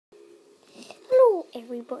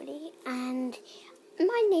everybody, and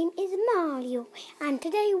my name is Mario, and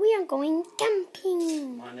today we are going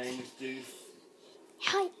camping. My name is Deuce.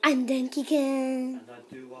 Hi, I'm Donkey Kong. And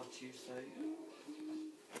I do what you say.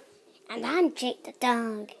 And I'm Jake the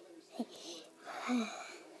dog.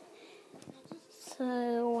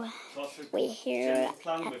 So, we're here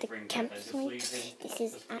at the campsite. This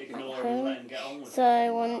is at my home. So,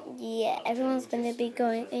 everyone's going to be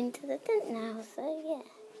going into the tent now, so yeah.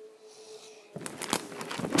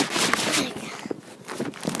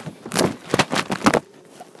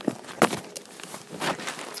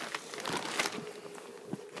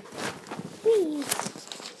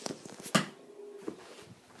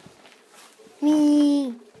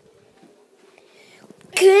 Me.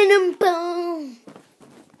 Cannonball.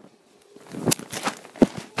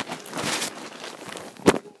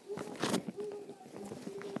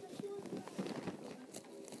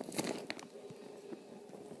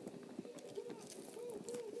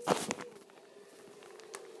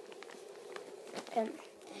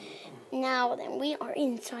 Now then, we are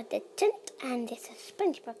inside the tent, and it's a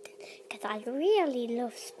SpongeBob tent because I really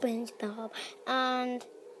love SpongeBob, and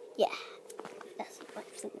yeah, that's my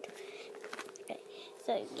food. Okay,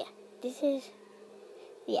 so yeah, this is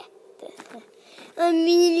I'm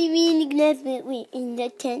really glad that we're in the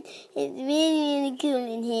tent. It's really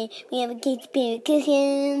cool in here. We have a good spirit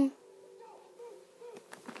cushion.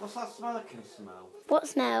 What's that smell I can smell? What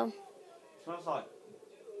smell? It smells like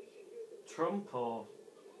Trump or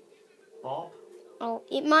Bob. Oh,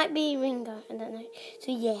 it might be Ringo. I don't know.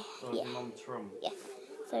 So yeah. Mum Trump. Yeah.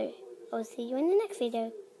 So I'll see you in the next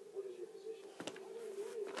video.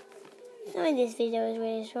 So this video is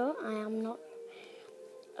really short. I've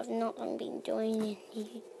not long been joining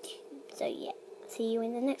YouTube. So yeah. See you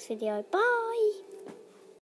in the next video. Bye.